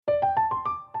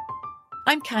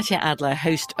I'm Katya Adler,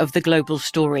 host of The Global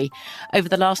Story. Over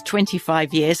the last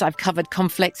 25 years, I've covered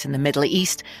conflicts in the Middle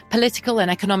East, political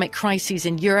and economic crises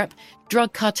in Europe,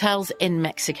 drug cartels in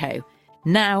Mexico.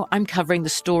 Now I'm covering the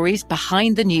stories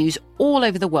behind the news all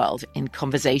over the world in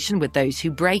conversation with those who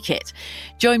break it.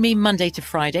 Join me Monday to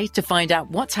Friday to find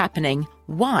out what's happening,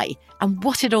 why, and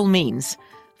what it all means.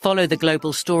 Follow The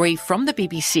Global Story from the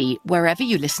BBC wherever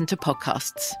you listen to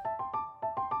podcasts.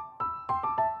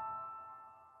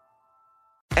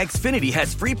 Xfinity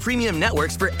has free premium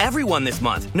networks for everyone this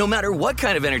month, no matter what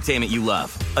kind of entertainment you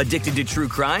love. Addicted to true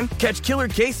crime? Catch killer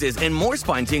cases and more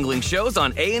spine-tingling shows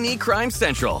on A&E Crime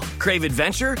Central. Crave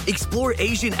adventure? Explore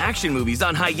Asian action movies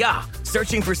on Hi-YAH.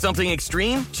 Searching for something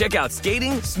extreme? Check out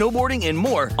skating, snowboarding, and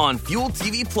more on Fuel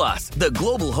TV Plus, the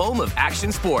global home of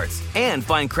action sports. And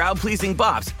find crowd-pleasing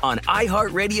bops on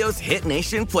iHeartRadio's Hit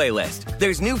Nation playlist.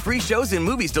 There's new free shows and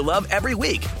movies to love every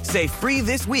week. Say free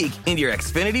this week in your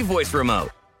Xfinity voice remote.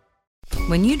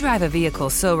 When you drive a vehicle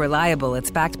so reliable it's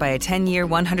backed by a 10-year,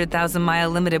 100,000-mile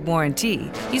limited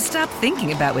warranty, you stop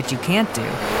thinking about what you can't do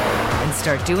and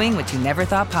start doing what you never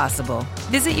thought possible.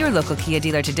 Visit your local Kia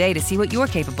dealer today to see what you're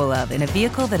capable of in a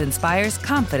vehicle that inspires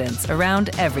confidence around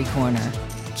every corner.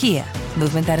 Kia,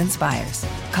 movement that inspires.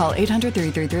 Call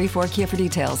 800-333-4KIA for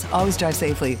details. Always drive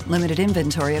safely. Limited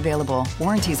inventory available.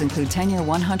 Warranties include 10-year,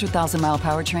 100,000-mile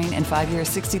powertrain and 5-year,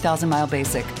 60,000-mile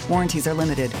basic. Warranties are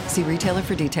limited. See retailer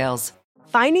for details.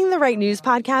 Finding the right news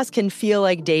podcast can feel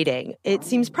like dating. It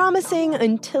seems promising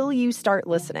until you start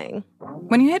listening.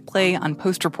 When you hit play on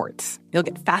Post Reports, you'll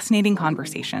get fascinating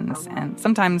conversations and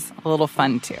sometimes a little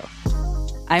fun, too.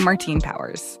 I'm Martine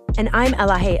Powers. And I'm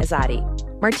Elahe Azadi.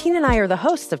 Martine and I are the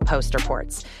hosts of Post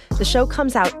Reports. The show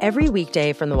comes out every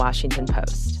weekday from The Washington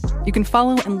Post. You can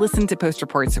follow and listen to Post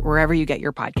Reports wherever you get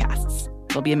your podcasts.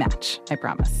 It'll be a match, I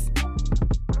promise.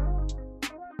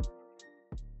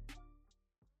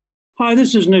 Hi,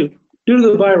 this is Newt. Due to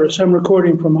the virus, I'm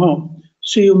recording from home,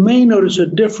 so you may notice a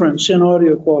difference in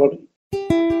audio quality.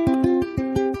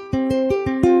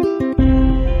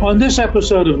 On this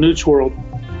episode of Newt's World,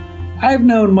 I've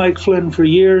known Mike Flynn for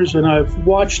years, and I've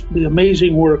watched the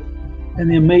amazing work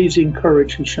and the amazing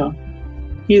courage he's shown.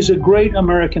 He is a great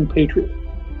American patriot,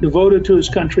 devoted to his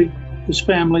country, his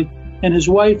family, and his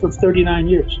wife of 39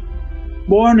 years.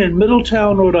 Born in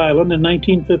Middletown, Rhode Island in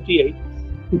 1958,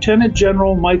 Lieutenant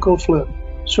General Michael Flynn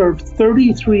served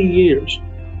 33 years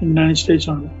in the United States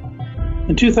Army.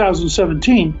 In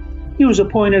 2017, he was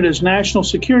appointed as National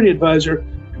Security Advisor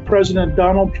to President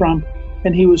Donald Trump,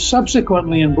 and he was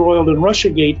subsequently embroiled in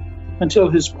Russiagate until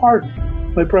his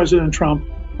pardon by President Trump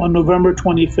on November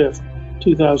 25th,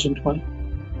 2020.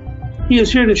 He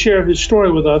is here to share his story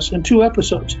with us in 2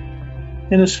 episodes.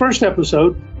 In this first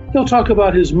episode, he'll talk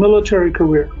about his military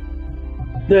career.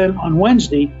 Then on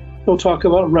Wednesday, he'll talk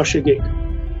about Russiagate.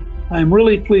 I am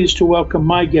really pleased to welcome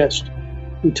my guest,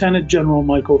 Lieutenant General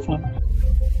Michael Flynn.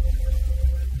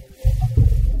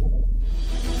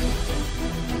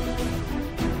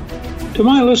 To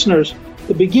my listeners,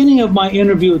 the beginning of my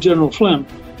interview with General Flynn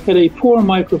had a poor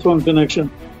microphone connection,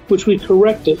 which we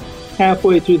corrected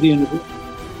halfway through the interview.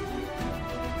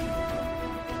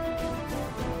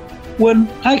 When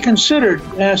I considered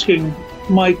asking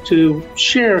Mike to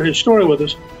share his story with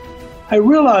us, I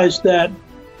realized that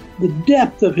the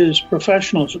depth of his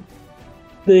professionalism,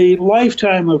 the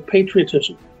lifetime of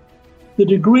patriotism, the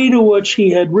degree to which he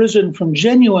had risen from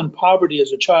genuine poverty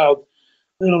as a child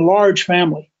in a large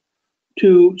family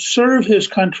to serve his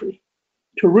country,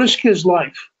 to risk his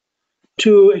life,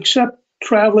 to accept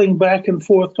traveling back and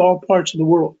forth to all parts of the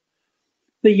world,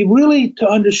 that you really, to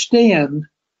understand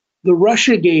the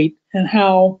Russiagate and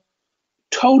how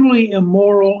totally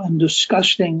immoral and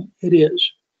disgusting it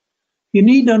is, you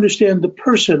need to understand the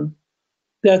person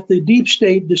that the deep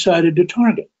state decided to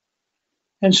target.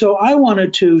 And so I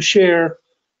wanted to share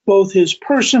both his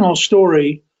personal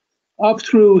story up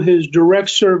through his direct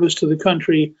service to the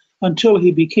country until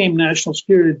he became National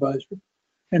Security Advisor.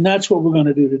 And that's what we're going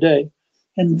to do today.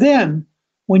 And then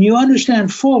when you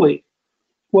understand fully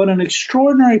what an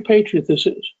extraordinary patriot this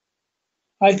is,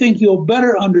 I think you'll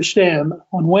better understand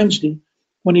on Wednesday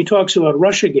when he talks about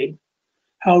Russiagate,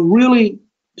 how really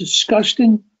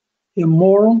disgusting,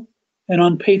 immoral, and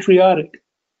unpatriotic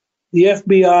the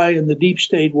FBI and the deep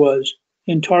state was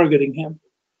in targeting him.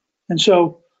 And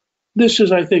so this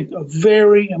is, I think, a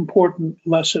very important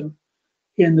lesson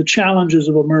in the challenges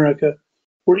of America,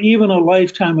 where even a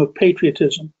lifetime of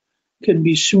patriotism can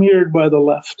be smeared by the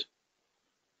left.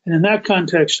 And in that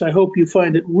context, I hope you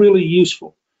find it really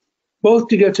useful, both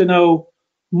to get to know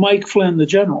Mike Flynn, the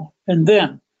general, and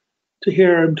then to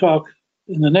hear him talk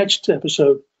in the next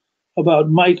episode about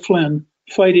Mike Flynn,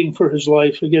 fighting for his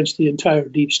life against the entire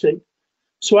deep state.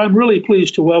 So I'm really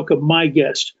pleased to welcome my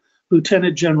guest,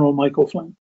 Lieutenant General Michael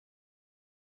Flynn.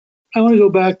 I want to go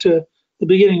back to the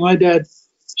beginning. My dad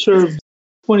served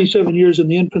 27 years in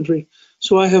the infantry,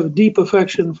 so I have a deep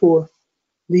affection for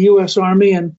the U.S.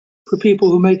 Army and for people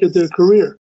who make it their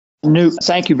career. Newt,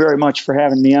 thank you very much for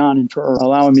having me on and for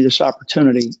allowing me this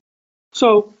opportunity.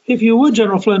 So, if you would,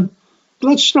 General Flynn,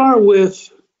 let's start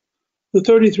with the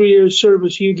 33 years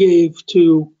service you gave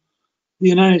to the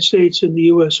United States in the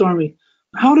U.S. Army.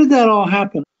 How did that all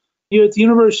happen? You're at the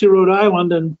University of Rhode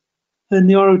Island and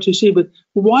the ROTC, but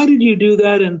why did you do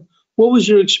that, and what was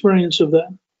your experience of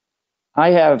that?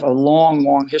 I have a long,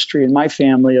 long history in my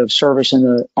family of service in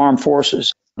the armed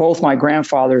forces. Both my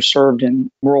grandfathers served in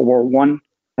World War I.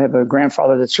 I have a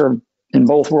grandfather that served in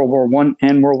both World War I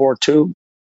and World War II.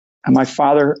 And my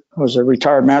father was a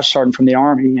retired master sergeant from the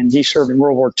Army, and he served in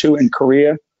World War II in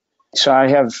Korea. So I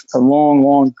have a long,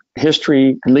 long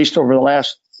history, at least over the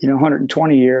last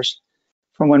 120 years,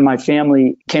 from when my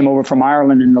family came over from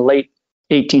Ireland in the late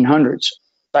 1800s.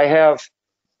 I have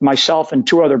myself and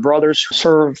two other brothers who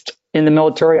served in the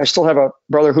military. I still have a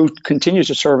brother who continues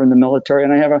to serve in the military,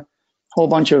 and I have a whole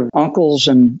bunch of uncles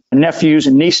and nephews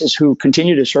and nieces who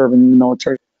continue to serve in the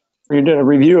military. We did a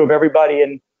review of everybody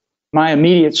in my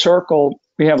immediate circle.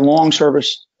 We have long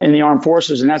service in the armed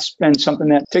forces, and that's been something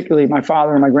that particularly my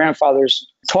father and my grandfathers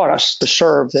taught us to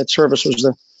serve, that service was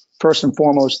the first and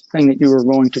foremost thing that you were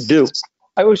going to do.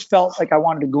 I always felt like I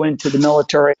wanted to go into the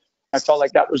military. I felt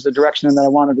like that was the direction that I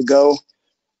wanted to go.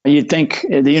 You'd think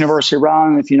at the University of Rhode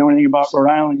Island, if you know anything about Rhode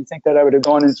Island, you think that I would have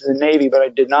gone into the Navy, but I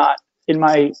did not. In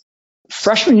my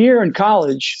freshman year in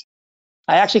college,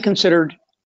 I actually considered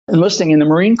enlisting in the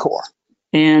Marine Corps.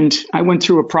 And I went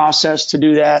through a process to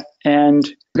do that and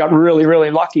got really,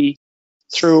 really lucky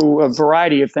through a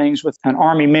variety of things with an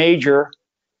Army major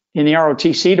in the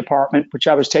ROTC department, which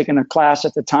I was taking a class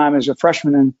at the time as a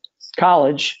freshman in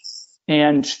college,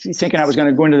 and thinking I was going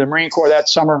to go into the Marine Corps that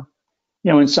summer,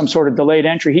 in some sort of delayed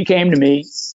entry. He came to me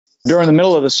during the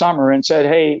middle of the summer and said,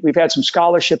 "Hey, we've had some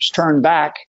scholarships turned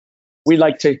back. We'd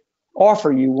like to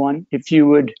offer you one if you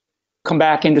would come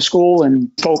back into school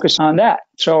and focus on that."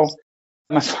 So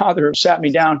my father sat me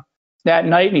down that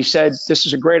night and he said, "This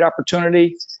is a great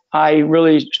opportunity. I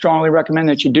really strongly recommend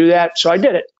that you do that." So I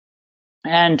did it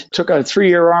and took a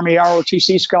 3-year Army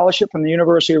ROTC scholarship from the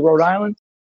University of Rhode Island.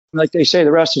 Like they say,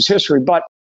 the rest is history. But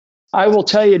I will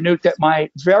tell you, Newt, that my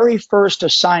very first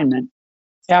assignment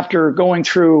after going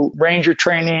through Ranger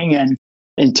training and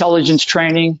intelligence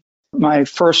training, my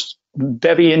first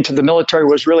bevy into the military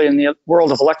was really in the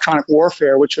world of electronic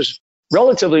warfare, which was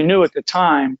relatively new at the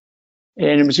time.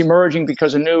 And it was emerging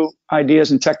because of new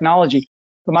ideas and technology.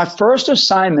 But my first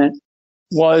assignment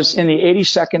was in the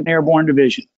 82nd Airborne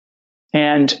Division.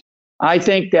 And I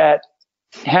think that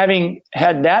having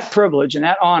had that privilege and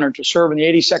that honor to serve in the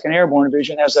 82nd Airborne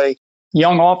Division as a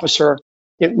young officer,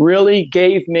 it really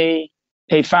gave me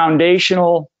a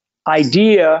foundational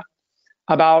idea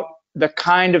about the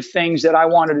kind of things that I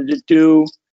wanted to do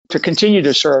to continue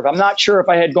to serve. I'm not sure if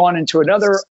I had gone into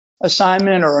another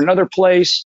assignment or another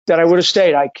place that I would have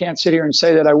stayed. I can't sit here and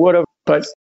say that I would have, but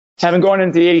having gone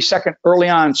into the 82nd early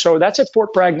on. So that's at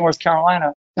Fort Bragg, North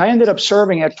Carolina. I ended up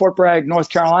serving at Fort Bragg, North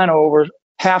Carolina over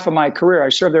half of my career. I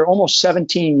served there almost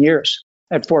 17 years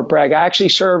at Fort Bragg. I actually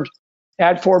served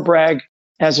at Fort Bragg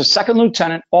as a second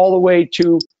lieutenant all the way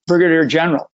to brigadier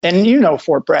general. And you know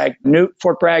Fort Bragg.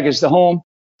 Fort Bragg is the home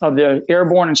of the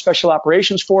Airborne and Special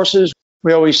Operations Forces.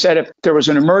 We always said if there was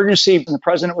an emergency and the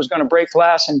president was going to break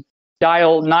glass and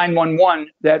dial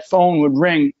 911, that phone would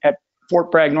ring at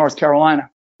Fort Bragg, North Carolina,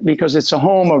 because it's a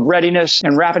home of readiness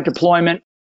and rapid deployment.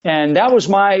 And that was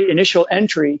my initial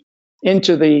entry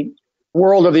into the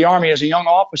world of the Army as a young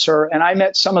officer. And I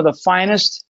met some of the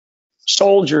finest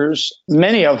soldiers,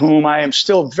 many of whom I am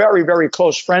still very, very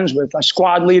close friends with,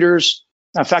 squad leaders.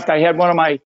 In fact, I had one of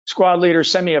my squad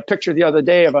leaders send me a picture the other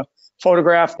day of a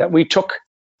photograph that we took.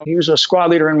 He was a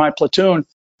squad leader in my platoon,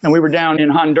 and we were down in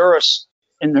Honduras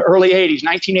in the early 80s,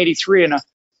 1983, in an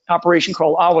operation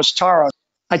called Aguas Tara.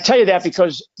 I tell you that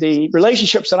because the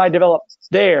relationships that I developed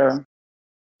there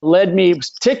led me,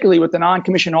 particularly with the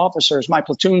non-commissioned officers, my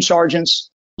platoon sergeants,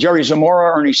 Jerry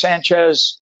Zamora, Ernie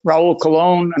Sanchez, Raul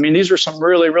Colon. I mean, these were some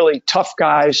really, really tough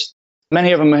guys.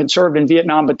 Many of them had served in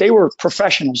Vietnam, but they were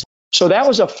professionals. So that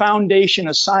was a foundation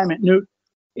assignment, Newt.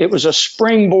 It was a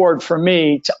springboard for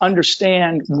me to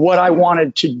understand what I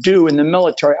wanted to do in the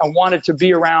military. I wanted to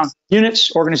be around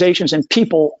units, organizations, and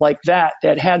people like that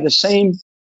had the same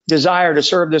desire to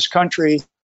serve this country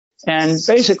and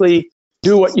basically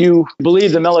do what you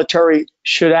believe the military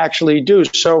should actually do.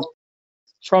 So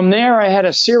From there, I had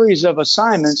a series of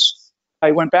assignments.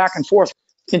 I went back and forth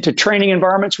into training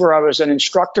environments where I was an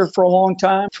instructor for a long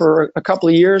time, for a couple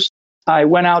of years. I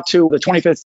went out to the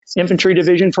 25th Infantry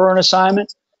Division for an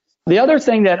assignment. The other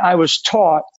thing that I was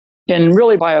taught, and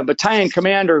really by a battalion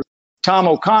commander, Tom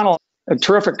O'Connell, a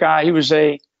terrific guy. He was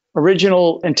a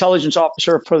original intelligence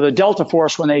officer for the Delta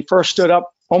Force when they first stood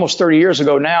up almost 30 years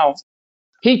ago now.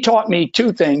 He taught me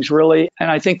two things, really, and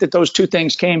I think that those two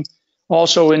things came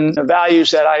also in the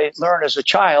values that I learned as a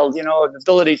child, the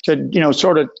ability to,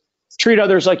 sort of treat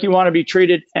others like you want to be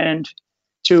treated and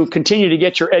to continue to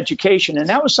get your education. And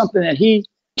that was something that he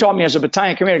taught me as a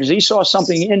battalion commander because he saw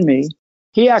something in me.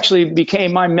 He actually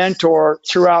became my mentor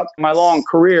throughout my long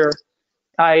career.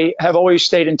 I have always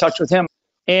stayed in touch with him.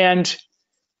 And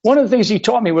one of the things he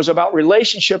taught me was about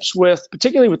relationships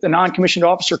particularly with the non-commissioned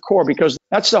officer corps, because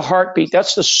that's the heartbeat,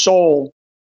 that's the soul.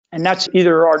 And that's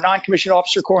either our non-commissioned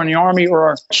officer corps in the Army or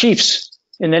our chiefs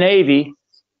in the Navy,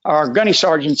 our gunny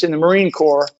sergeants in the Marine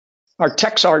Corps, our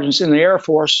tech sergeants in the Air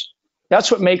Force.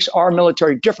 That's what makes our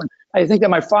military different. I think that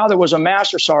my father was a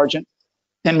master sergeant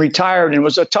and retired and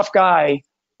was a tough guy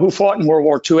who fought in World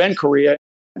War II and Korea.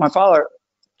 My father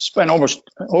spent almost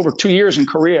over 2 years in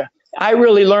Korea. I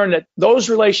really learned that those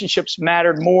relationships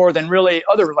mattered more than really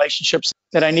other relationships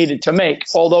that I needed to make.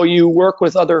 Although you work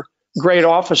with other great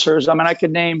officers, I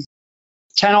could name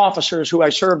 10 officers who I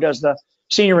served as the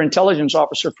senior intelligence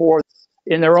officer for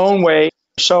in their own way.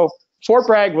 So Fort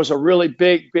Bragg was a really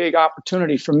big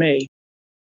opportunity for me.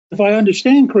 If I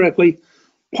understand correctly,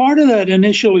 part of that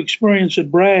initial experience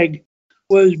at Bragg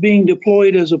was being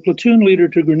deployed as a platoon leader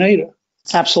to Grenada.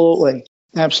 Absolutely.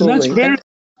 And that's very,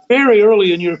 very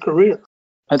early in your career.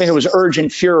 I think it was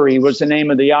Urgent Fury was the name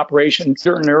of the operation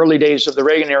during the early days of the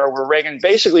Reagan era, where Reagan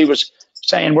basically was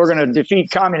saying we're going to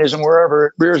defeat communism wherever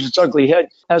it rears its ugly head.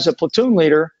 As a platoon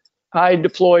leader, I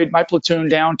deployed my platoon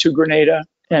down to Grenada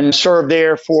and served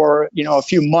there for, a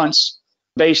few months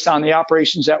based on the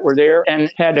operations that were there,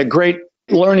 and had a great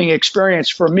learning experience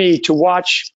for me to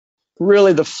watch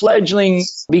really the fledgling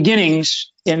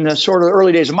beginnings in the sort of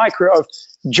early days of my career of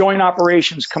joint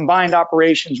operations, combined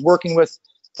operations, working with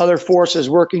other forces,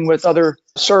 working with other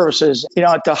services.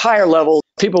 At the higher level,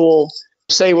 people will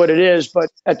say what it is, but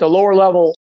at the lower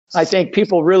level, I think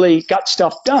people really got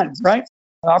stuff done, right?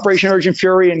 Operation Urgent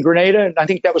Fury in Grenada, I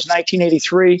think that was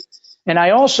 1983. And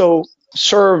I also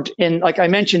served in, like I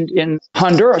mentioned, in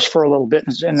Honduras for a little bit.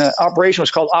 And the operation was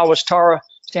called Aguas Tara,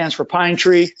 stands for Pine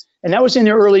Tree. And that was in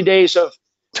the early days of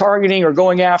targeting or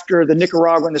going after the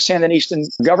Nicaraguan, the Sandinistan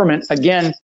government,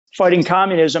 again, fighting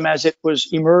communism as it was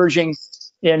emerging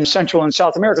in Central and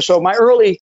South America. So my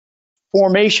early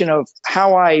formation of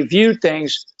how I viewed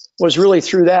things was really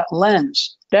through that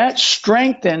lens. That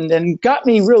strengthened and got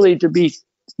me really to be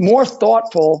more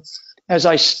thoughtful as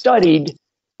I studied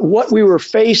what we were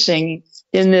facing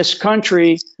in this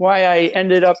country, why I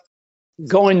ended up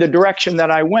going the direction that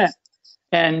I went.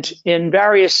 And in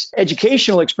various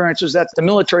educational experiences that the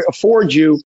military affords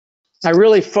you, I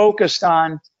really focused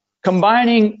on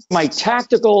combining my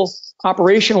tactical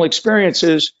operational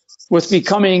experiences with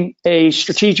becoming a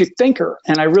strategic thinker.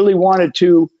 And I really wanted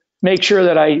to make sure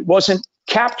that I wasn't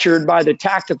captured by the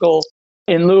tactical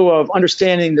in lieu of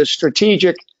understanding the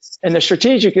strategic. And the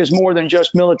strategic is more than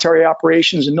just military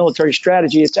operations and military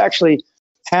strategy. It's actually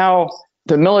how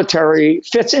the military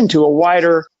fits into a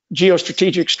wider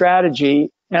geostrategic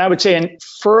strategy. And I would say in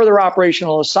further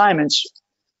operational assignments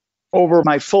over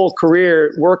my full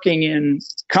career, working in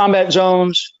combat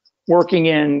zones, working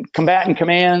in combatant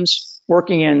commands,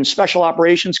 working in special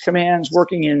operations commands,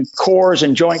 working in corps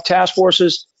and joint task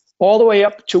forces, all the way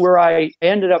up to where I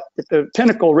ended up at the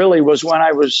pinnacle really was when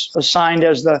I was assigned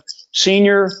as the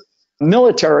senior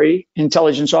military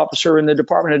intelligence officer in the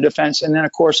Department of Defense, and then,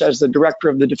 of course, as the director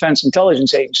of the Defense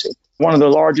Intelligence Agency, one of the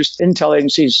largest intel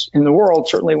agencies in the world,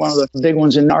 certainly one of the big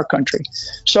ones in our country.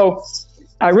 So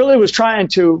I really was trying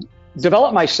to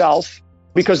develop myself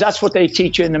because that's what they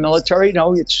teach you in the military.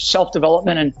 It's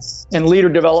self-development and leader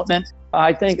development.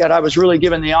 I think that I was really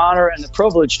given the honor and the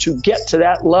privilege to get to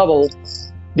that level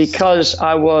because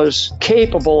I was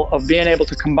capable of being able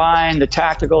to combine the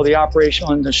tactical, the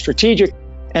operational, and the strategic,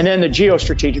 and then the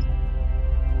geostrategic.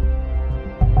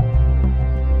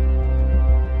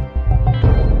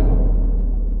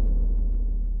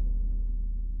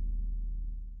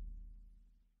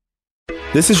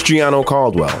 This is Gianno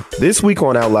Caldwell. This week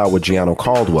on Out Loud with Gianno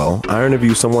Caldwell, I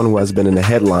interview someone who has been in the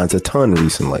headlines a ton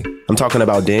recently. I'm talking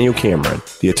about Daniel Cameron,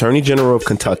 the Attorney General of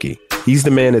Kentucky. He's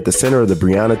the man at the center of the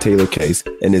Breonna Taylor case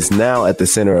and is now at the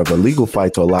center of a legal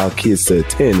fight to allow kids to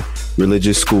attend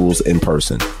religious schools in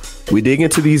person. We dig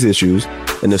into these issues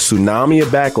and the tsunami of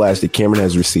backlash that Cameron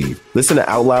has received. Listen to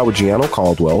Out Loud with Gianno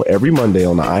Caldwell every Monday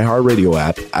on the iHeartRadio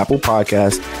app, Apple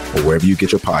Podcasts, or wherever you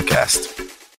get your podcasts.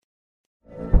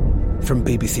 From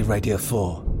BBC Radio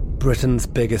 4, Britain's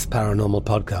biggest paranormal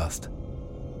podcast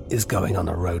is going on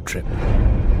a road trip.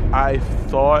 I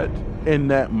thought in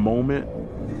that moment,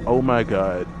 oh my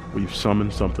God, we've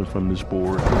summoned something from this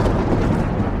board.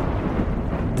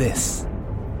 This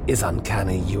is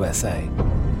Uncanny USA.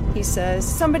 He says,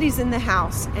 somebody's in the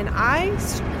house, and I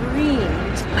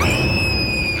screamed.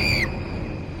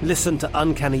 Listen to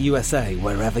Uncanny USA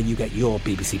wherever you get your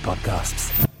BBC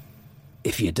podcasts,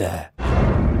 if you dare.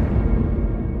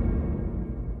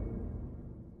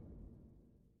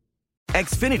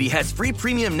 Xfinity has free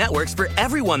premium networks for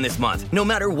everyone this month, no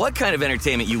matter what kind of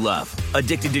entertainment you love.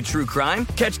 Addicted to true crime?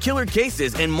 Catch killer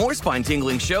cases and more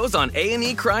spine-tingling shows on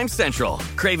A&E Crime Central.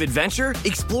 Crave adventure?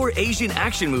 Explore Asian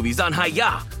action movies on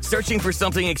Hi-YAH. Searching for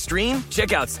something extreme?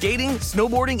 Check out skating,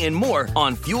 snowboarding, and more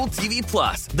on Fuel TV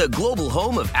Plus, the global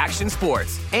home of action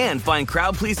sports. And find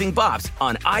crowd-pleasing bops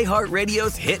on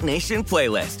iHeartRadio's Hit Nation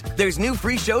playlist. There's new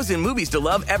free shows and movies to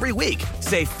love every week.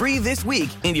 Say free this week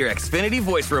in your Xfinity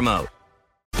voice remote.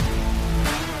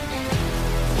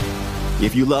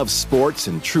 If you love sports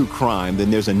and true crime, then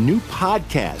there's a new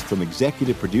podcast from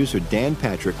executive producer Dan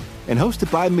Patrick and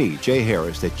hosted by me, Jay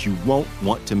Harris, that you won't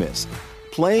want to miss.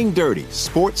 Playing Dirty: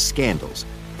 Sports Scandals.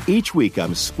 Each week,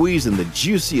 I'm squeezing the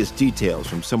juiciest details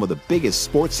from some of the biggest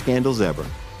sports scandals ever.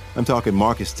 I'm talking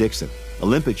Marcus Dixon,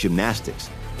 Olympic gymnastics,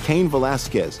 Cain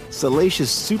Velasquez,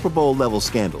 salacious Super Bowl-level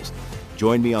scandals.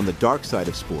 Join me on the dark side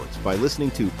of sports by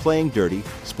listening to Playing Dirty: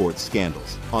 Sports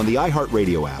Scandals on the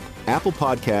iHeartRadio app, Apple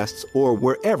Podcasts, or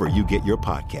wherever you get your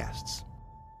podcasts.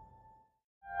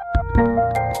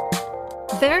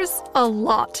 There's a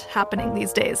lot happening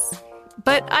these days,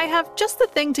 but I have just the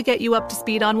thing to get you up to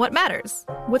speed on what matters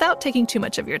without taking too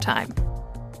much of your time.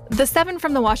 The 7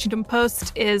 from the Washington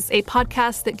Post is a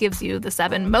podcast that gives you the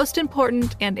 7 most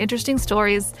important and interesting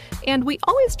stories, and we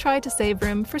always try to save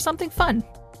room for something fun.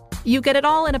 You get it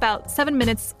all in about 7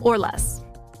 minutes or less.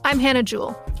 I'm Hannah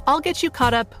Jewell. I'll get you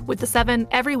caught up with the 7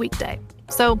 every weekday.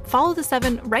 So follow the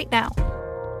 7 right now.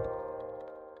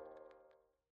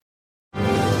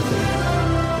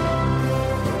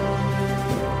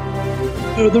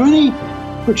 Are there any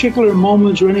particular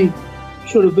moments or any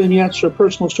sort of vignettes or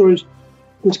personal stories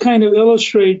that kind of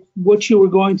illustrate what you were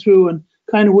going through and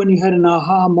kind of when you had an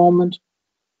aha moment?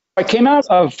 I came out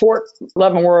of Fort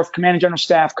Leavenworth Command and General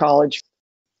Staff College,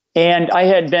 and I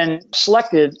had been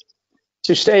selected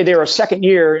to stay there a second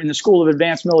year in the School of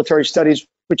Advanced Military Studies,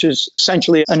 which is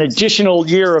essentially an additional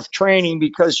year of training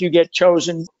because you get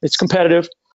chosen. It's competitive.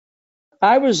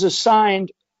 I was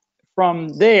assigned from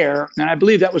there, and I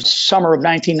believe that was summer of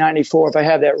 1994, if I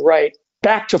have that right,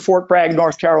 back to Fort Bragg,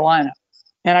 North Carolina.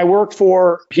 And I worked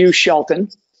for Hugh Shelton,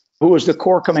 who was the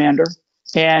Corps commander.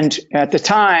 And at the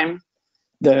time,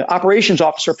 the operations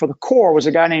officer for the Corps was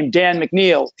a guy named Dan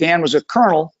McNeil. Dan was a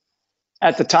colonel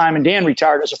at the time, and Dan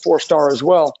retired as a 4-star as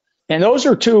well. And those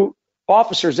are two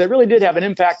officers that really did have an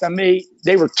impact on me.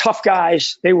 They were tough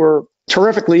guys. They were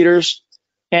terrific leaders.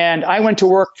 And I went to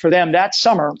work for them that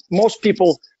summer. Most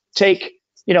people take,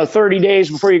 30 days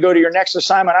before you go to your next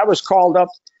assignment. I was called up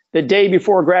the day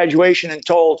before graduation and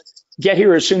told, get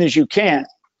here as soon as you can.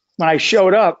 When I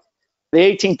showed up, the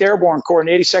 18th Airborne Corps and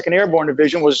 82nd Airborne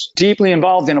Division was deeply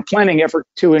involved in a planning effort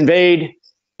to invade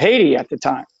Haiti at the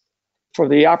time for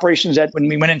the operations that when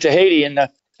we went into Haiti in the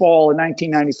fall of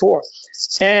 1994.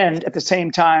 And at the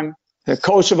same time, the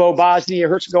Kosovo, Bosnia,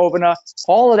 Herzegovina,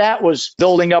 all of that was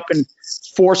building up and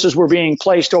forces were being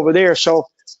placed over there. So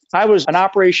I was an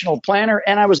operational planner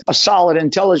and I was a solid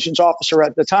intelligence officer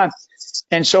at the time.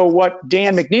 And so what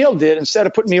Dan McNeil did, instead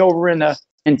of putting me over in the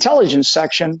intelligence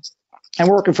section and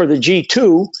working for the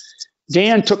G2,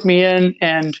 Dan took me in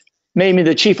and made me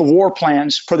the chief of war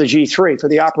plans for the G3, for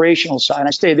the operational side.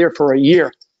 I stayed there for a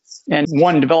year and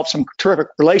developed some terrific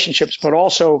relationships, but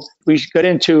also we got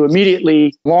into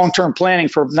immediately long-term planning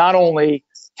for not only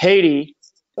Haiti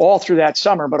all through that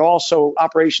summer, but also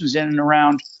operations in and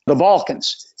around the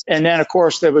Balkans. And then, of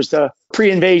course, there was the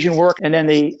pre-invasion work and then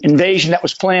the invasion that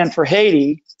was planned for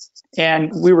Haiti.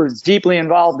 And we were deeply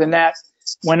involved in that.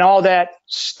 When all that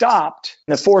stopped,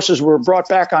 the forces were brought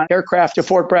back on aircraft to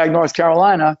Fort Bragg, North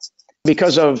Carolina,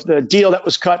 because of the deal that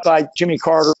was cut by Jimmy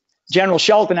Carter. General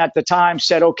Shelton at the time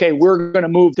said, okay, we're going to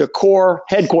move the Corps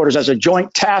headquarters as a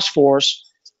joint task force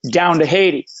down to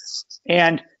Haiti.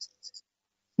 And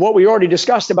what we already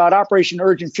discussed about Operation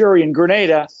Urgent Fury in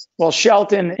Grenada, well,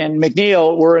 Shelton and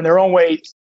McNeil were in their own way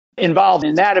involved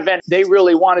in that event. They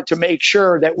really wanted to make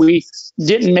sure that we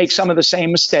didn't make some of the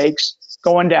same mistakes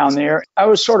going down there. I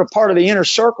was sort of part of the inner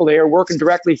circle there, working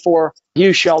directly for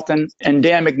Hugh Shelton and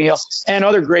Dan McNeil and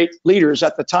other great leaders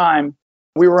at the time.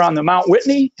 We were on the Mount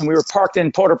Whitney, and we were parked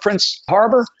in Port-au-Prince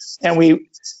Harbor, and we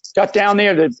got down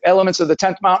there. The elements of the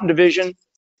 10th Mountain Division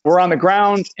were on the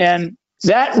ground, and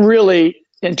that really,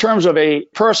 in terms of a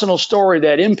personal story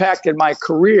that impacted my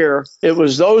career, it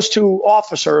was those two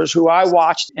officers who I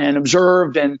watched and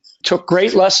observed and took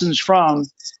great lessons from,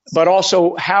 but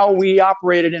also how we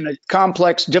operated in a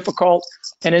complex, difficult,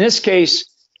 and in this case,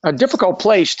 a difficult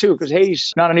place too, because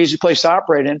Haiti's not an easy place to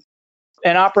operate in,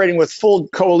 and operating with full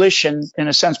coalition in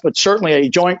a sense, but certainly a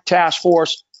joint task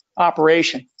force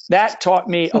operation. That taught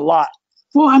me a lot.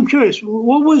 Well, I'm curious,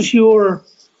 what was your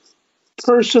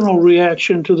personal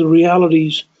reaction to the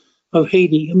realities of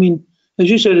Haiti? I mean, as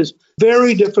you said, it's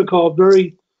very difficult,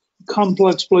 very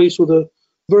complex place with a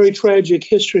very tragic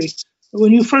history.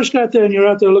 When you first got there and you're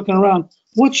out there looking around,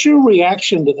 what's your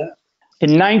reaction to that?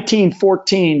 In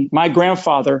 1914, my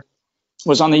grandfather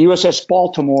was on the USS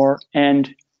Baltimore,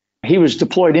 and he was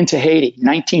deployed into Haiti,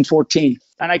 1914.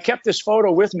 And I kept this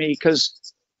photo with me because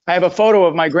I have a photo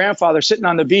of my grandfather sitting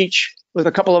on the beach with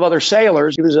a couple of other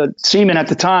sailors. He was a seaman at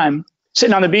the time,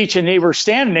 sitting on the beach, and they were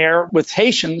standing there with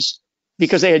Haitians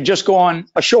because they had just gone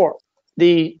ashore.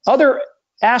 The other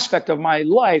aspect of my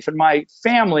life and my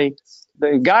family,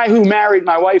 the guy who married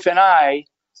my wife and I,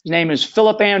 his name is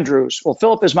Philip Andrews. Well,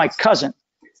 Philip is my cousin.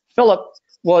 Philip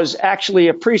was actually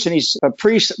a priest, and he's a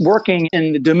priest working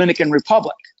in the Dominican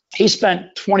Republic. He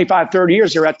spent 25, 30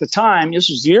 years there at the time. This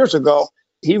was years ago.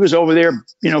 He was over there,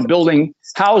 building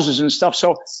houses and stuff.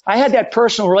 So I had that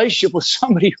personal relationship with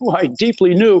somebody who I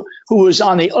deeply knew, who was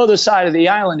on the other side of the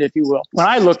island, if you will. When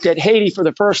I looked at Haiti for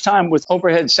the first time with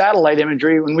overhead satellite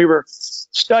imagery, when we were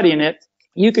studying it,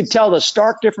 you could tell the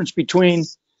stark difference between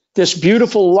this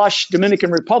beautiful, lush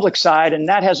Dominican Republic side, and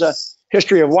that has a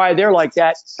history of why they're like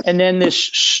that, and then this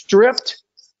stripped,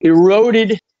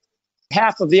 eroded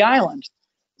half of the island,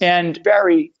 and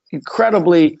very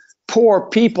incredibly poor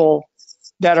people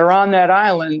that are on that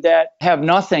island that have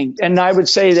nothing. And I would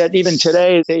say that even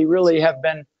today, they really have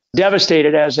been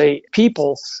devastated as a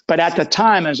people. But at the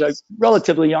time, as a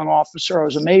relatively young officer, I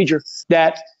was a major,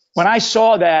 that when I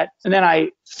saw that, and then I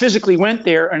physically went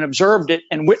there and observed it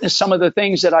and witnessed some of the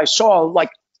things that I saw, like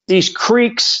these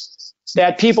creeks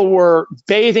that people were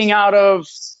bathing out of,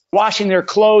 washing their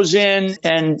clothes in,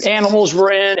 and animals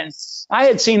were in. And I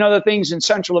had seen other things in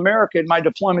Central America in my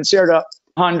deployments there to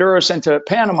Honduras and to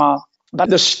Panama. But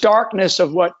the starkness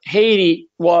of what Haiti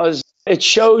was, it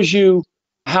shows you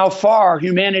how far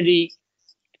humanity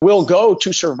will go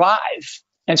to survive.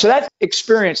 And so that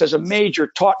experience as a major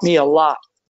taught me a lot.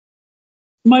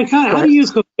 Mike, how do you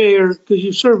compare, because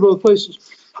you served both places,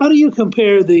 how do you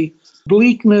compare the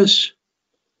bleakness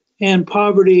and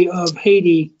poverty of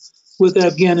Haiti with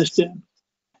Afghanistan?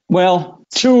 Well,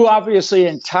 two obviously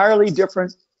entirely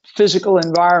different physical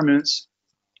environments.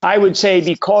 I would say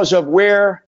because of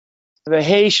where the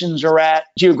Haitians are at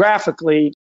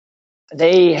geographically,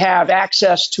 they have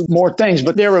access to more things,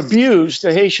 but they're abused.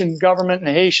 The Haitian government and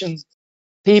the Haitian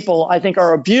people, I think,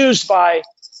 are abused by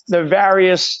the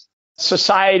various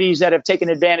societies that have taken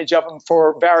advantage of them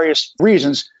for various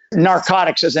reasons.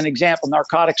 Narcotics, as an example,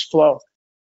 narcotics flow.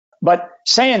 But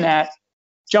saying that,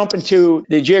 jump into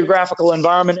the geographical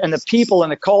environment and the people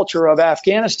and the culture of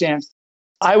Afghanistan,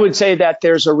 I would say that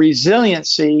there's a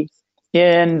resiliency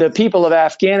in the people of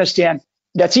Afghanistan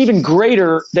that's even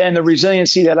greater than the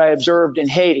resiliency that I observed in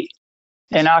Haiti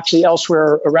and actually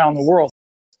elsewhere around the world.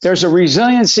 There's a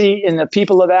resiliency in the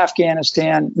people of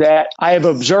Afghanistan that I have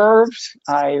observed,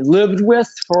 I lived with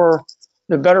for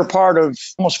the better part of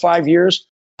almost 5 years.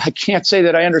 I can't say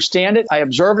that I understand it. I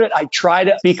observed it. I try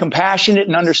to be compassionate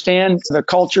and understand the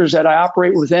cultures that I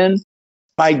operate within.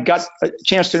 I got a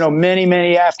chance to know many,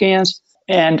 many Afghans,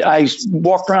 and I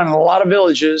walked around in a lot of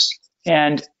villages,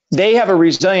 and they have a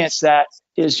resilience that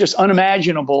is just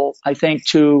unimaginable, I think,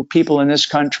 to people in this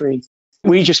country.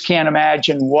 We just can't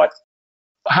imagine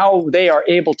how they are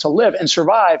able to live and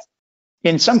survive,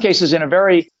 in some cases in a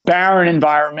very barren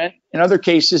environment, in other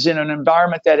cases in an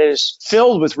environment that is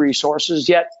filled with resources,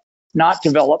 yet not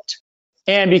developed.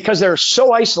 And because they're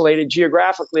so isolated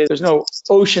geographically, there's no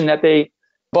ocean that they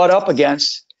butt up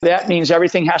against. That means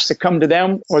everything has to come to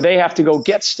them or they have to go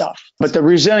get stuff. But the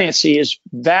resiliency is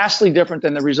vastly different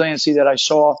than the resiliency that I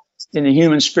saw in the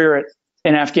human spirit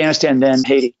in Afghanistan than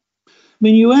Haiti. I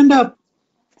mean, you end up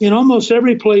in almost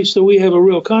every place that we have a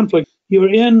real conflict.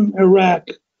 You're in Iraq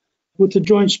with the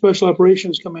Joint Special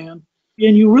Operations Command,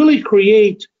 and you really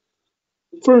create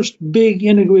the first big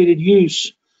integrated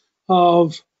use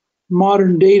of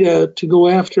modern data to go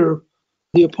after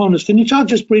the opponents. Can you talk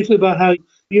just briefly about how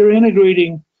you're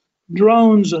integrating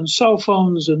drones and cell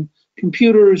phones and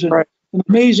computers and an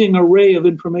amazing array of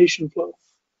information flow?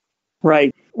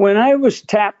 Right. When I was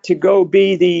tapped to go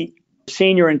be the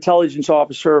senior intelligence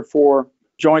officer for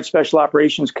Joint Special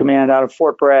Operations Command out of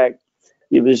Fort Bragg,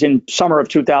 it was in summer of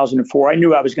 2004. I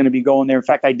knew I was going to be going there. In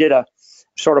fact, I did a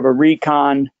sort of a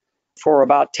recon for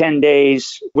about 10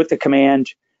 days with the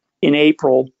command in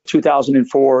April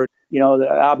 2004. The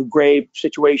Abu Ghraib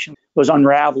situation was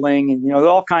unraveling and,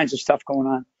 all kinds of stuff going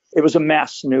on. It was a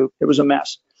mess, Newt. It was a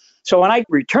mess. So when I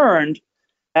returned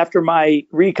after my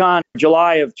recon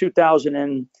July of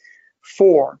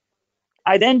 2004,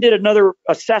 I then did another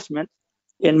assessment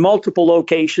in multiple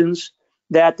locations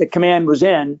that the command was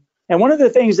in. And one of the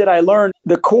things that I learned,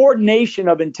 the coordination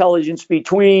of intelligence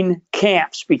between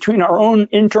camps, between our own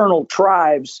internal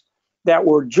tribes that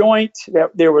were joint,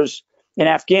 that there was in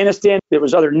Afghanistan, there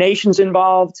was other nations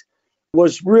involved,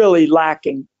 was really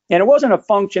lacking. And it wasn't a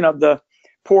function of the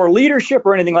poor leadership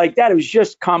or anything like that. It was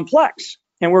just complex.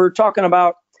 And we were talking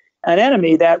about an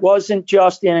enemy that wasn't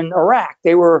just in Iraq.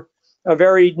 They were a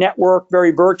very networked,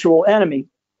 very virtual enemy.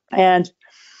 And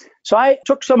so I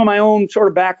took some of my own sort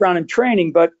of background and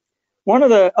training, but one of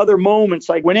the other moments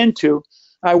I went into,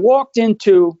 I walked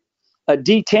into a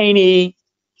detainee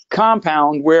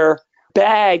compound where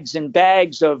bags and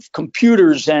bags of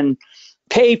computers and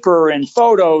paper and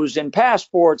photos and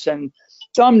passports and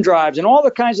thumb drives and all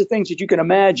the kinds of things that you can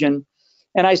imagine.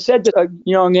 And I said to a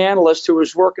young analyst who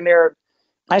was working there,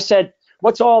 I said,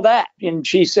 "What's all that?" And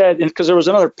she said, because there was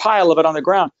another pile of it on the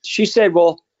ground, she said,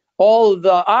 "Well, all of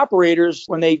the operators,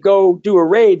 when they go do a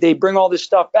raid, they bring all this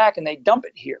stuff back and they dump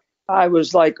it here." I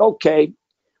was like, okay,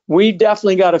 we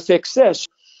definitely got to fix this.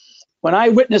 When I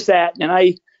witnessed that and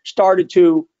I started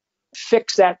to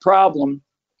fix that problem,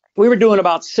 we were doing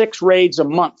about 6 raids a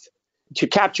month to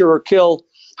capture or kill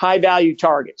high-value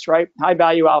targets, right?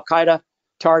 High-value Al-Qaeda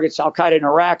targets, Al-Qaeda in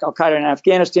Iraq, Al-Qaeda in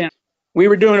Afghanistan. We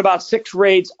were doing about 6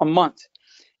 raids a month.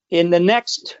 In the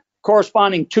next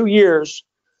corresponding 2 years,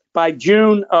 by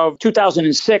June of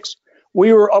 2006,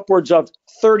 we were upwards of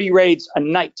 30 raids a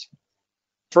night.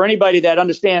 For anybody that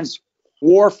understands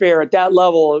warfare at that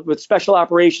level with special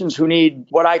operations who need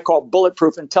what I call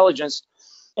bulletproof intelligence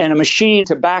and a machine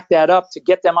to back that up, to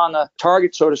get them on the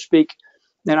target, so to speak.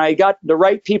 And I got the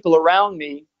right people around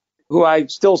me who I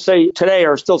still say today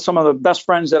are still some of the best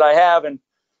friends that I have, and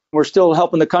we're still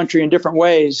helping the country in different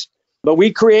ways. But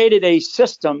we created a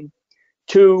system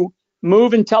to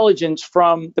move intelligence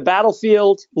from the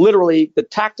battlefield, literally the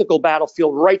tactical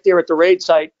battlefield right there at the raid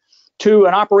site, to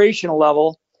an operational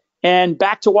level and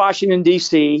back to Washington,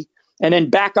 D.C., and then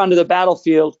back onto the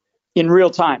battlefield in real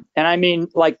time. And I mean,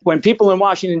 like when people in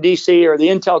Washington, D.C. or the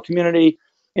intel community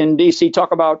in D.C.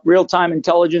 talk about real-time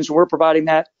intelligence, we're providing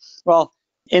that. Well,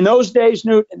 in those days,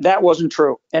 Newt, that wasn't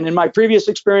true. And in my previous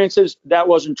experiences, that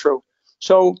wasn't true.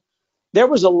 So there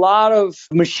was a lot of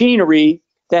machinery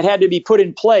that had to be put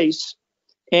in place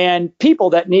and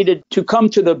people that needed to come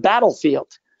to the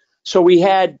battlefield. So we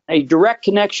had a direct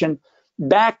connection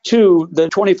back to the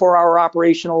 24-hour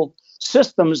operational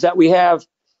systems that we have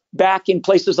back in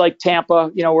places like Tampa,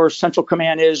 where Central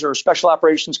Command is, or Special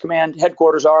Operations Command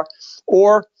headquarters are,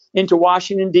 or into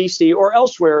Washington, D.C., or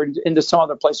elsewhere into some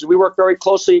other places. We work very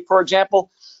closely, for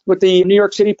example, with the New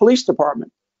York City Police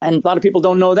Department. And a lot of people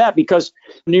don't know that because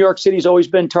New York City has always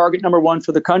been target number 1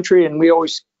 for the country, and we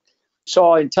always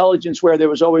saw intelligence where there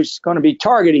was always going to be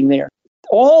targeting there.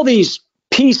 All these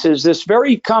pieces, this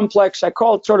very complex, I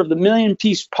call it sort of the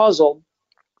million-piece puzzle,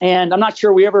 and I'm not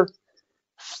sure we ever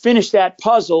finished that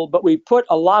puzzle, but we put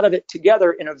a lot of it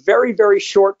together in a very, very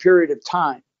short period of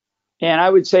time. And I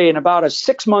would say in about a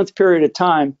 6-month period of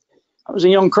time, I was a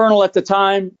young colonel at the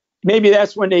time. Maybe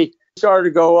that's when they started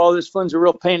to go, oh, this Flynn's a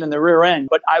real pain in the rear end.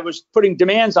 But I was putting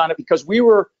demands on it because we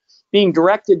were being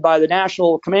directed by the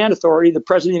National Command Authority, the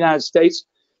President of the United States,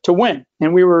 to win.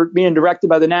 And we were being directed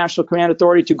by the National Command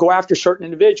Authority to go after certain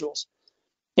individuals.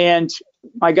 And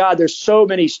my God, there's so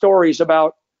many stories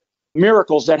about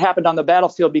miracles that happened on the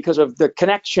battlefield because of the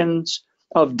connections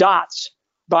of dots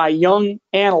by young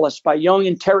analysts, by young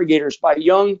interrogators, by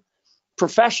young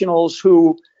professionals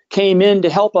who came in to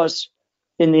help us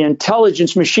in the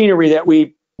intelligence machinery that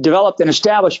we developed and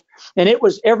established. And it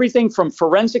was everything from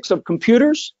forensics of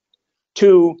computers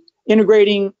to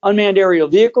integrating unmanned aerial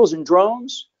vehicles and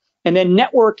drones, and then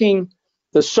networking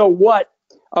the so what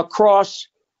across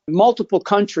multiple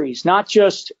countries, not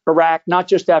just Iraq, not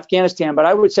just Afghanistan, but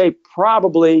I would say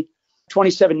probably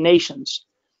 27 nations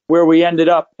where we ended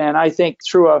up. And I think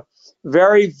through a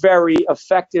very, very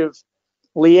effective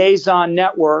liaison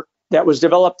network that was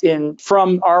developed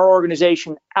from our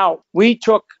organization out. We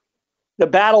took the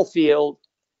battlefield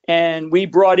and we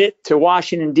brought it to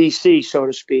Washington, D.C., so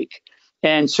to speak.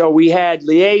 And so we had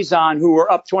liaison who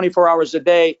were up 24 hours a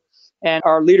day, and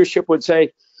our leadership would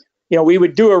say, we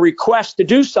would do a request to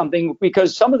do something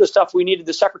because some of the stuff we needed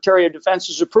the Secretary of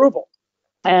Defense's approval.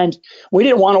 And we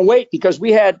didn't want to wait because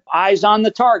we had eyes on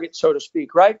the target, so to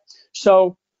speak, right?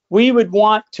 So we would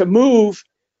want to move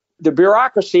the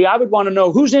bureaucracy. I would want to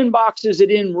know whose inbox is it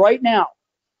in right now.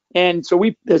 And so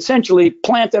we essentially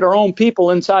planted our own people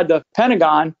inside the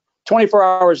Pentagon 24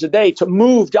 hours a day to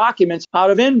move documents out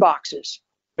of inboxes.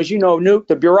 As you know, Newt,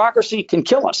 the bureaucracy can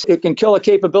kill us. It can kill a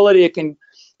capability. It can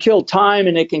kill time,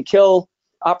 and it can kill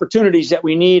opportunities that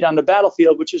we need on the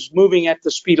battlefield, which is moving at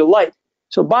the speed of light.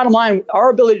 So bottom line, our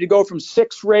ability to go from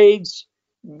 6 raids,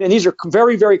 and these are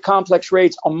very, very complex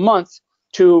raids a month,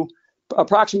 to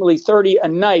approximately 30 a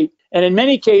night. And in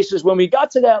many cases, when we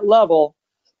got to that level,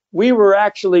 we were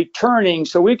actually turning,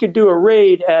 so we could do a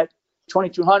raid at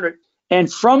 2200.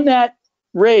 And from that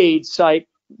raid site,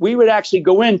 we would actually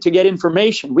go in to get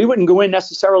information. We wouldn't go in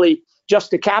necessarily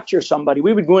just to capture somebody.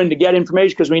 We would go in to get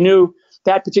information because we knew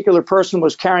that particular person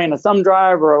was carrying a thumb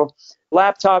drive or a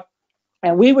laptop.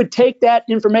 And we would take that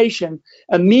information,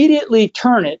 immediately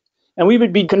turn it, and we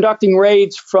would be conducting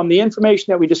raids from the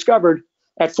information that we discovered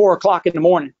at 4 o'clock in the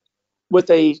morning with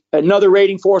another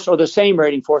raiding force or the same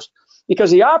raiding force.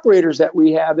 Because the operators that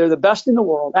we have, they're the best in the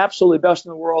world, absolutely best in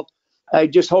the world. I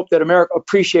just hope that America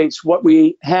appreciates what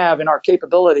we have in our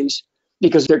capabilities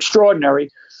because they're extraordinary.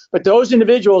 But those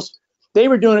individuals, they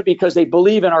were doing it because they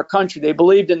believe in our country. They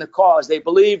believed in the cause. They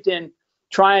believed in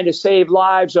trying to save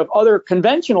lives of other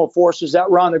conventional forces that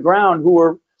were on the ground who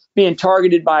were being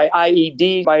targeted by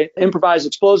IED, by improvised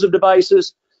explosive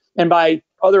devices, and by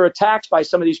other attacks by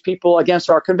some of these people against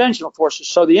our conventional forces.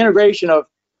 So the integration of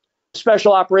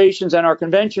special operations and our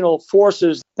conventional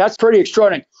forces, that's pretty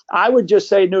extraordinary. I would just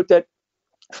say, Newt, that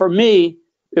for me,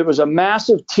 it was a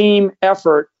massive team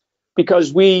effort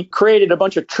because we created a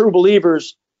bunch of true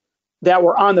believers that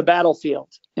were on the battlefield.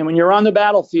 And when you're on the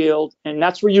battlefield, and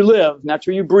that's where you live, and that's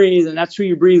where you breathe, and that's who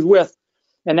you breathe with,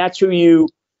 and that's who you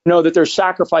know that there's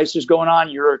sacrifices going on.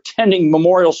 You're attending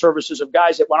memorial services of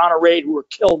guys that went on a raid who were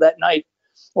killed that night,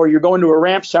 or you're going to a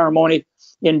ramp ceremony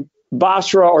in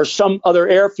Basra or some other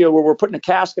airfield where we're putting a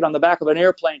casket on the back of an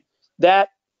airplane. That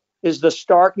is the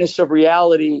starkness of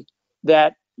reality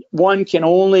that one can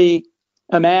only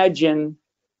imagine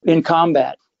in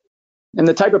combat. And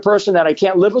the type of person that I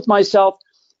can't live with myself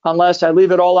unless I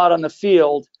leave it all out on the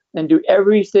field and do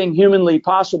everything humanly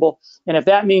possible. And if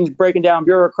that means breaking down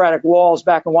bureaucratic walls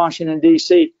back in Washington,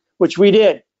 D.C., which we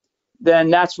did, then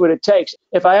that's what it takes.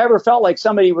 If I ever felt like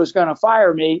somebody was going to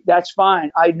fire me, that's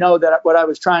fine. I know that what I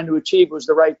was trying to achieve was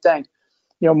the right thing,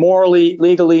 morally,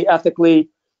 legally, ethically,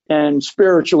 and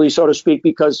spiritually, so to speak,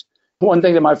 because one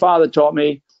thing that my father taught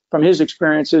me from his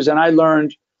experiences, and I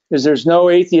learned, is there's no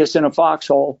atheist in a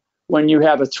foxhole when you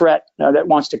have a threat that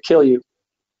wants to kill you.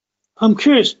 I'm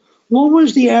curious, what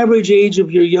was the average age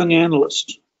of your young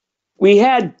analysts? We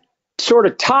had sort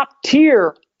of top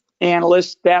tier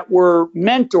analysts that were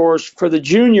mentors for the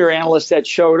junior analysts that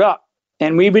showed up.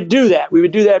 And we would do that. We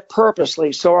would do that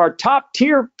purposely. So our top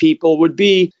tier people would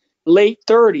be late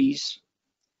 30s.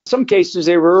 In some cases,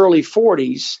 they were early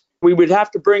 40s. We would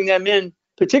have to bring them in,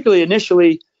 particularly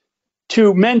initially,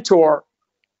 to mentor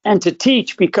and to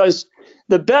teach, because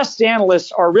the best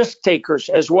analysts are risk takers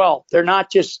as well. They're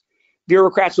not just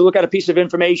bureaucrats who look at a piece of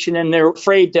information and they're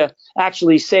afraid to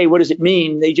actually say, what does it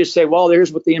mean? They just say, well,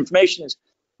 here's what the information is.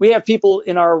 We have people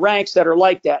in our ranks that are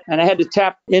like that, and I had to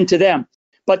tap into them.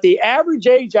 But the average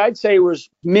age, I'd say, was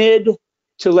mid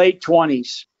to late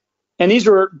 20s. And these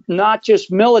were not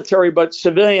just military, but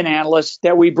civilian analysts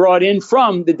that we brought in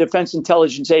from the Defense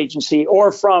Intelligence Agency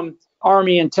or from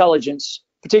Army intelligence,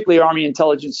 particularly Army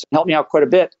intelligence, helped me out quite a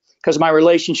bit because of my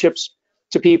relationships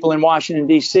to people in Washington,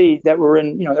 D.C. that were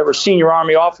that were senior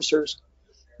Army officers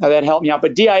that helped me out.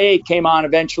 But DIA came on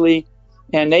eventually,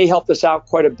 and they helped us out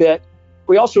quite a bit.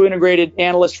 We also integrated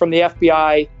analysts from the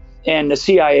FBI and the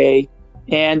CIA,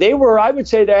 and they were, I would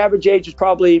say the average age was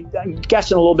probably, I'm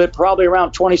guessing a little bit, probably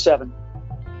around 27.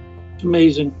 It's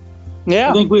amazing.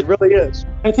 Yeah, it really is.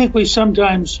 I think we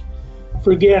sometimes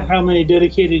forget how many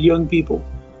dedicated young people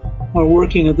are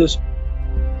working at this.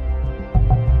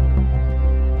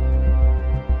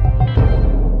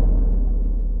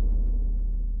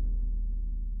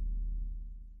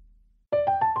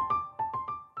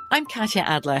 I'm Katya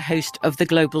Adler, host of The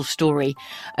Global Story.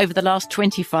 Over the last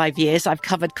 25 years, I've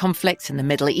covered conflicts in the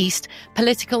Middle East,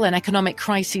 political and economic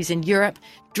crises in Europe,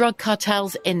 drug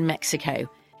cartels in Mexico.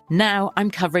 Now I'm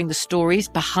covering the stories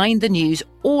behind the news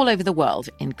all over the world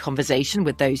in conversation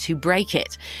with those who break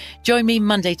it. Join me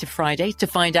Monday to Friday to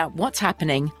find out what's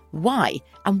happening, why,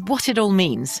 and what it all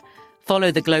means.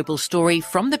 Follow The Global Story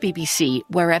from the BBC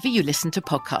wherever you listen to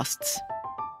podcasts.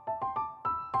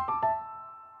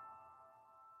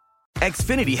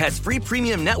 Xfinity has free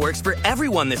premium networks for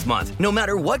everyone this month, no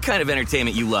matter what kind of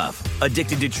entertainment you love.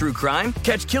 Addicted to true crime?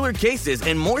 Catch killer cases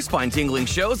and more spine-tingling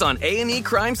shows on A&E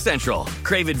Crime Central.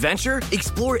 Crave adventure?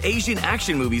 Explore Asian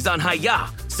action movies on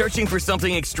Hi-YAH. Searching for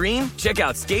something extreme? Check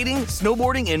out skating,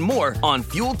 snowboarding, and more on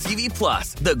Fuel TV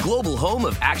Plus, the global home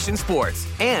of action sports.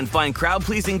 And find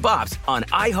crowd-pleasing bops on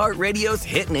iHeartRadio's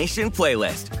Hit Nation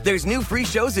playlist. There's new free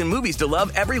shows and movies to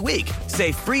love every week.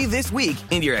 Say free this week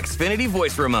in your Xfinity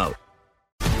voice remote.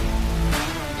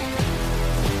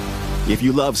 If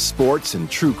you love sports and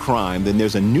true crime, then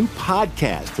there's a new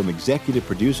podcast from executive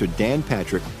producer Dan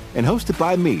Patrick and hosted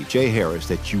by me, Jay Harris,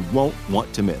 that you won't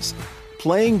want to miss.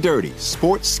 Playing Dirty: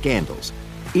 Sports Scandals.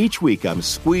 Each week, I'm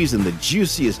squeezing the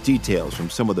juiciest details from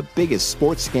some of the biggest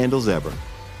sports scandals ever.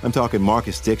 I'm talking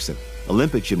Marcus Dixon,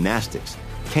 Olympic gymnastics,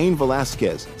 Cain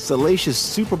Velasquez, salacious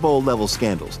Super Bowl-level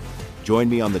scandals. Join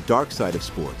me on the dark side of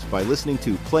sports by listening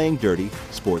to Playing Dirty: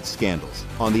 Sports Scandals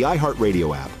on the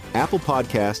iHeartRadio app, Apple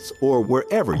Podcasts, or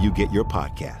wherever you get your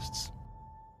podcasts.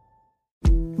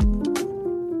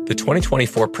 The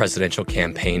 2024 presidential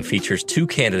campaign features two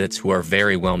candidates who are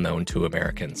very well known to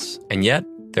Americans. And yet,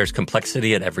 there's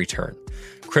complexity at every turn.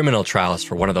 Criminal trials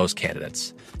for one of those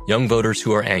candidates. Young voters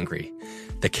who are angry.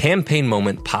 The Campaign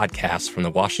Moment podcast from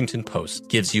the Washington Post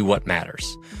gives you what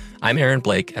matters. I'm Aaron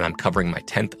Blake, and I'm covering my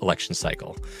 10th election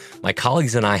cycle. My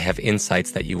colleagues and I have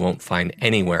insights that you won't find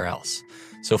anywhere else.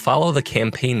 So follow The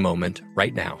Campaign Moment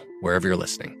right now, wherever you're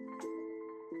listening.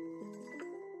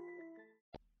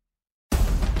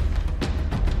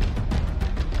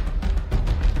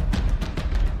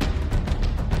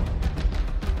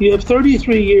 You have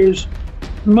 33 years,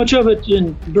 much of it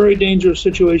in very dangerous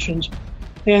situations.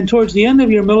 And towards the end of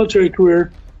your military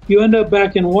career, you end up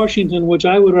back in Washington, which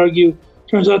I would argue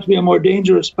turns out to be a more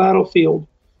dangerous battlefield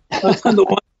than the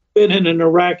one you've been in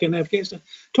Iraq and Afghanistan.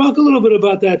 Talk a little bit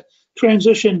about that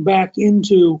transition back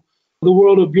into the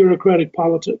world of bureaucratic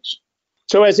politics.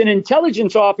 So as an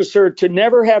intelligence officer, to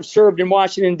never have served in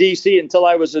Washington, D.C. until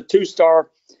I was a two-star,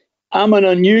 I'm an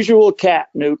unusual cat,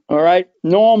 Newt, all right?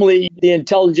 Normally, the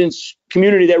intelligence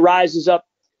community that rises up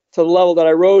to the level that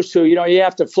I rose to, you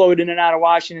have to float in and out of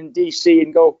Washington, D.C.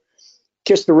 and go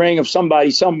kiss the ring of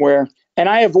somebody somewhere. And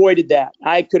I avoided that.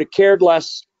 I could have cared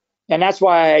less. And that's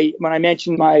why when I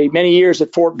mentioned my many years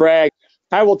at Fort Bragg,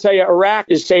 I will tell you, Iraq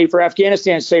is safer,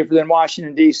 Afghanistan is safer than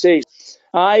Washington, D.C.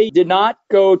 I did not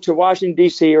go to Washington,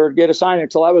 D.C. or get assigned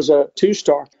until I was a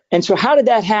two-star. And so how did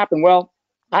that happen? Well,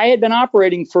 I had been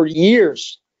operating for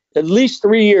years, at least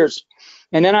 3 years.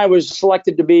 And then I was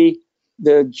selected to be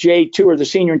the J2 or the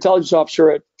senior intelligence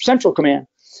officer at Central Command.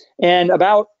 And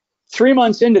about 3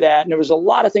 months into that, and there was a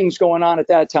lot of things going on at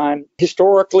that time,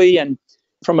 historically and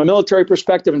from a military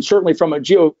perspective, and certainly from a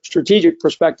geostrategic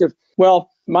perspective.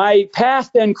 Well, my path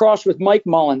then crossed with Mike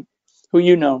Mullen, who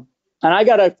you know. And I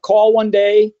got a call one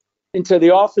day into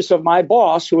the office of my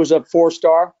boss, who was a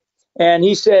 4-star. And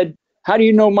he said, "How do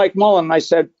you know Mike Mullen?" And I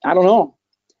said, "I don't know.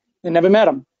 I never met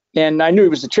him." And I knew he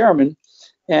was the chairman.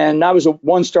 And I was a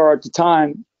 1-star at the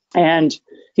time. And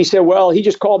he said, "Well, he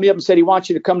just called me up and said he wants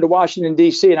you to come to Washington,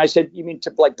 D.C. And I said, "You mean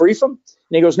to brief him?"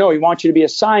 And he goes, "No, he wants you to be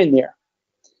assigned there."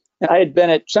 And I had been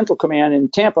at Central Command in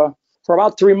Tampa for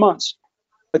about 3 months.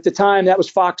 At the time, that was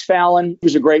Fox Fallon. He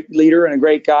was a great leader and a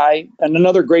great guy, and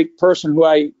another great person who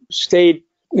I stayed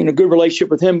in a good relationship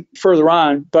with him further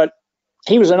on. But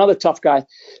he was another tough guy.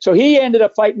 So he ended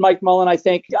up fighting Mike Mullen, I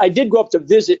think. I did go up to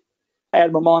visit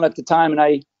Admiral Mullen at the time, and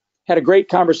I had a great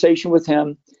conversation with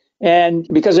him. And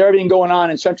because of everything going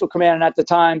on in Central Command, and at the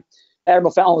time,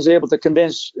 Admiral Fallon was able to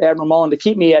convince Admiral Mullen to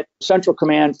keep me at Central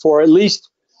Command for at least,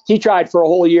 he tried for a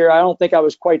whole year. I don't think I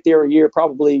was quite there a year,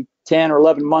 probably 10 or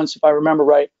 11 months, if I remember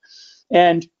right.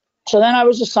 And so then I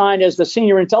was assigned as the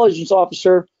senior intelligence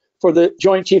officer for the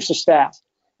Joint Chiefs of Staff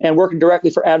and working directly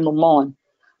for Admiral Mullen.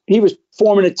 He was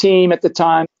forming a team at the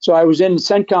time. So I was in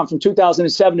CENTCOM from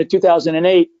 2007 to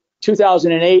 2008.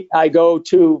 2008, I go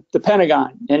to the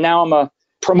Pentagon, and now I'm a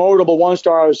promotable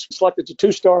 1-star. I was selected to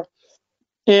 2-star.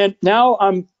 And now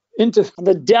I'm into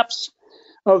the depths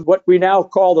of what we now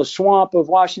call the swamp of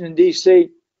Washington, D.C.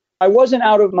 I wasn't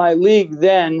out of my league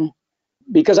then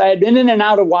because I had been in and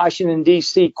out of Washington,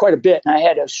 D.C. quite a bit. And I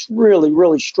had a really,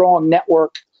 really strong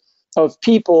network of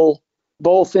people,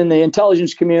 both in the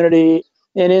intelligence community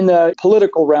and in the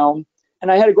political realm.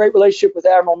 And I had a great relationship with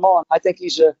Admiral Mullen. I think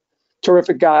he's a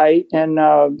terrific guy and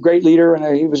a great leader,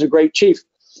 and he was a great chief.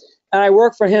 And I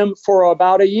worked for him for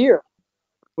about a year.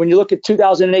 When you look at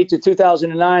 2008 to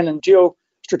 2009 and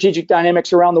geostrategic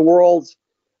dynamics around the world,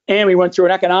 and we went through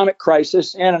an economic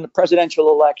crisis and a presidential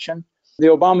election, the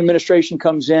Obama administration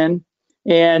comes in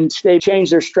and they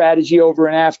changed their strategy over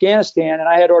in Afghanistan. And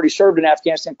I had already served in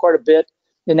Afghanistan quite a bit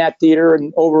in that theater,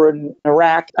 and over in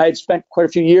Iraq. I had spent quite a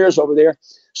few years over there.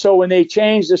 So when they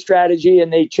changed the strategy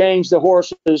and they changed the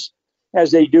horses,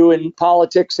 as they do in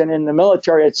politics and in the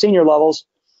military at senior levels,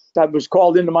 I was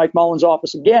called into Mike Mullen's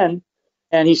office again.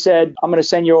 And he said, I'm going to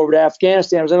send you over to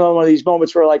Afghanistan. It was another one of these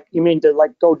moments where, like, you mean to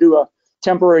like go do a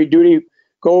temporary duty,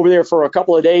 go over there for a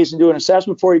couple of days and do an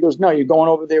assessment for you? He goes, no, you're going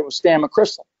over there with Stan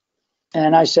McChrystal.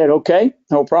 And I said, okay,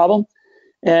 no problem.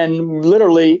 And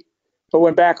literally, I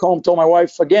went back home, told my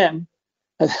wife again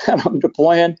that I'm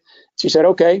deploying. She said,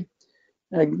 okay,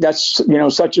 that's,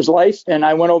 such is life. And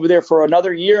I went over there for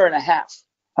another year and a half.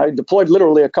 I deployed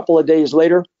literally a couple of days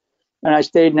later, and I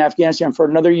stayed in Afghanistan for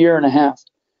another year and a half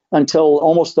until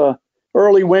almost the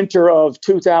early winter of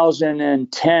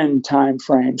 2010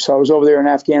 timeframe. So I was over there in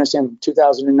Afghanistan from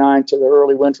 2009 to the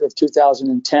early winter of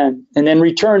 2010, and then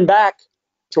returned back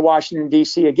to Washington,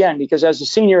 D.C. again, because as a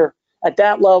senior at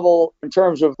that level, in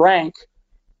terms of rank,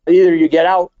 either you get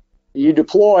out, you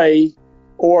deploy,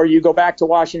 or you go back to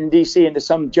Washington, D.C. into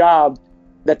some job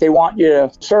that they want you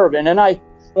to serve in. And I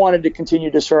wanted to continue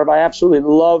to serve. I absolutely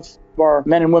love our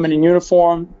men and women in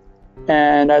uniform,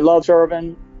 and I love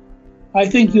serving. I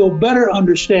think you'll better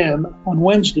understand on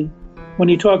Wednesday, when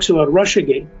he talks about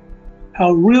Russiagate,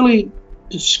 how really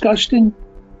disgusting,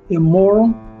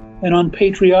 immoral, and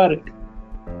unpatriotic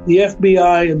the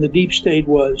FBI and the deep state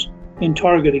was in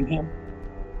targeting him.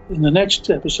 In the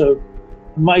next episode,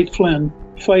 Mike Flynn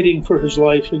fighting for his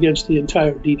life against the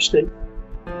entire deep state.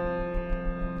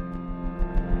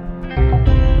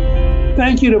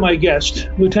 Thank you to my guest,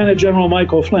 Lieutenant General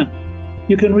Michael Flynn.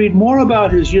 You can read more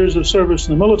about his years of service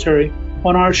in the military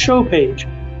on our show page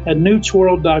at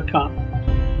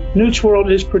newtsworld.com. Newt's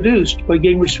World is produced by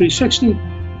Gingrich 360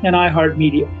 and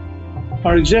iHeartMedia.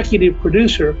 Our executive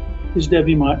producer is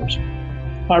Debbie Myers.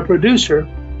 Our producer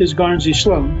is Garnsey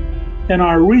Sloan, and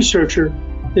our researcher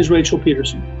is Rachel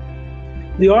Peterson.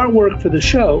 The artwork for the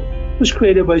show was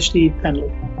created by Steve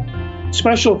Penley.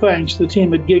 Special thanks to the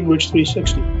team at Gingrich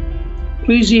 360.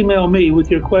 Please email me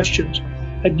with your questions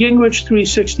at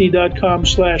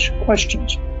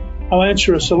gingrich360.com/questions. I'll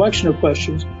answer a selection of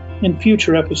questions in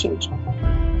future episodes.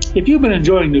 If you've been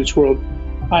enjoying Newt's World,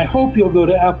 I hope you'll go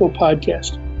to Apple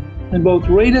Podcast and both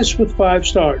rate us with 5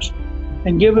 stars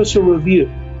and give us a review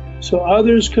so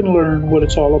others can learn what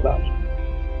it's all about.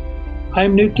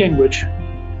 I'm Newt Gingrich.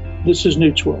 This is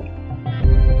Newt's World.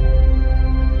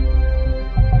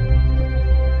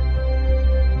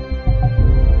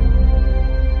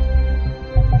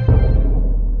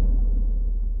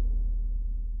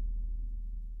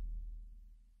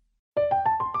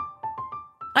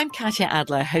 I'm Katya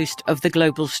Adler, host of The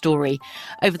Global Story.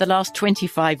 Over the last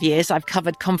 25 years, I've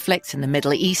covered conflicts in the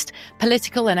Middle East,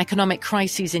 political and economic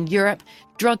crises in Europe,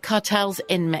 drug cartels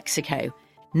in Mexico.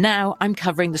 Now I'm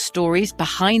covering the stories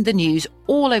behind the news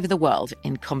all over the world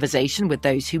in conversation with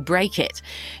those who break it.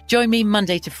 Join me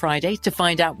Monday to Friday to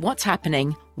find out what's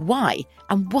happening, why,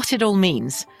 and what it all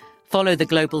means. Follow The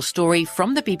Global Story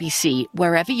from the BBC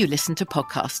wherever you listen to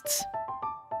podcasts.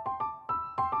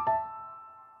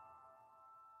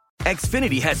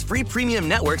 Xfinity has free premium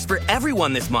networks for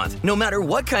everyone this month, no matter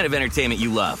what kind of entertainment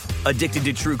you love. Addicted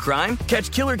to true crime?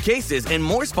 Catch killer cases and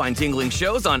more spine-tingling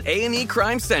shows on A&E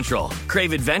Crime Central.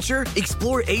 Crave adventure?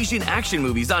 Explore Asian action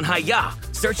movies on Hi-YAH.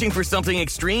 Searching for something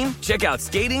extreme? Check out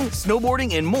skating,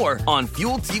 snowboarding, and more on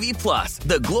Fuel TV Plus,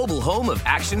 the global home of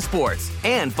action sports.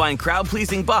 And find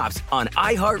crowd-pleasing bops on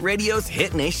iHeartRadio's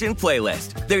Hit Nation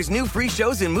playlist. There's new free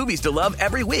shows and movies to love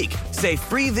every week. Say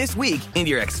free this week in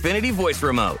your Xfinity voice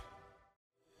remote.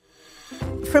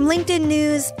 From LinkedIn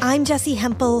News, I'm Jessie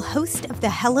Hempel, host of the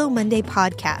Hello Monday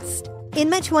podcast. In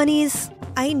my 20s,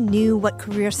 I knew what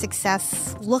career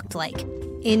success looked like.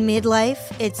 In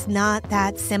midlife, it's not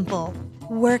that simple.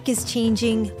 Work is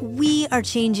changing, we are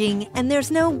changing, and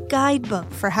there's no guidebook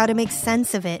for how to make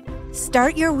sense of it.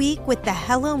 Start your week with the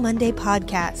Hello Monday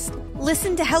podcast.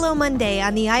 Listen to Hello Monday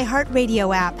on the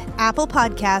iHeartRadio app, Apple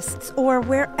Podcasts, or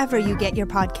wherever you get your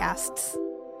podcasts.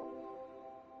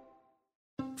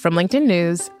 From LinkedIn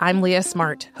News, I'm Leah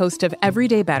Smart, host of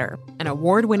Everyday Better, an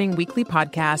award-winning weekly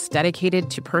podcast dedicated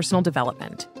to personal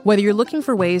development. Whether you're looking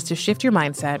for ways to shift your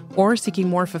mindset or seeking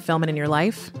more fulfillment in your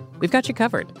life, we've got you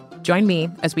covered. Join me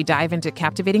as we dive into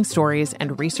captivating stories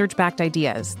and research-backed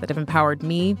ideas that have empowered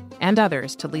me and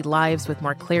others to lead lives with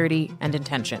more clarity and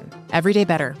intention. Everyday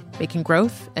Better, making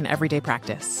growth an everyday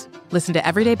practice. Listen to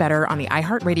Everyday Better on the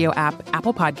iHeartRadio app,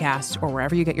 Apple Podcasts, or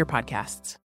wherever you get your podcasts.